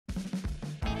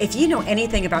If you know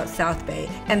anything about South Bay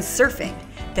and surfing,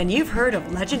 then you've heard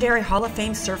of legendary Hall of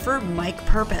Fame surfer Mike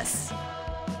Purpus.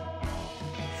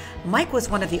 Mike was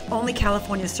one of the only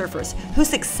California surfers who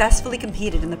successfully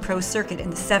competed in the pro circuit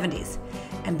in the 70s,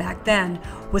 and back then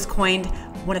was coined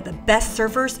one of the best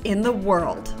surfers in the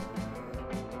world.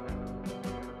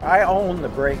 I own the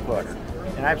breakwater,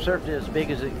 and I've surfed it as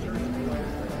big as it.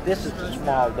 This is a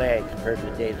small day compared to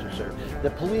the days of surf.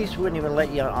 The police wouldn't even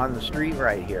let you on the street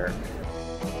right here.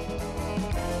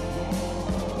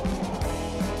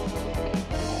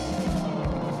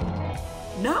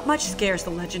 Not much scares the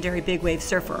legendary big wave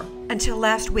surfer until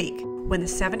last week, when the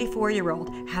 74-year-old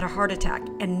had a heart attack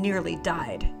and nearly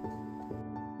died.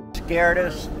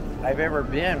 Scaredest I've ever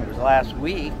been was last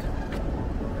week.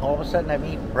 All of a sudden I'm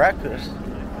eating breakfast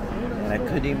and I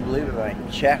couldn't even believe it. My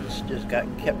chest just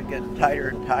kept getting tighter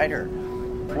and tighter.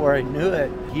 Before I knew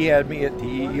it, he had me at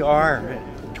the ER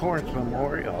at Torrance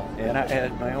Memorial, and I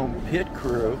had my own pit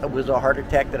crew. It was a heart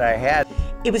attack that I had.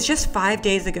 It was just 5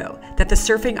 days ago that the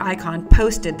surfing icon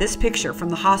posted this picture from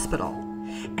the hospital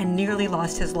and nearly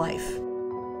lost his life.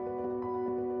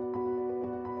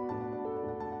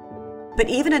 But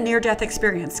even a near-death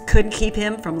experience couldn't keep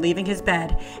him from leaving his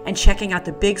bed and checking out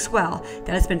the big swell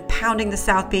that has been pounding the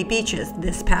South Bay beaches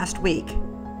this past week.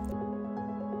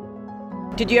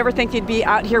 Did you ever think you'd be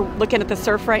out here looking at the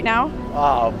surf right now?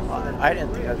 I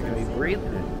didn't think I was going to be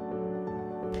breathing.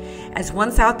 As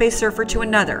one South Bay surfer to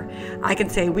another, I can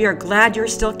say we are glad you're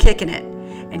still kicking it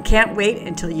and can't wait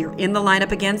until you're in the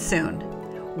lineup again soon.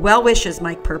 Well wishes,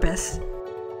 Mike Purpus.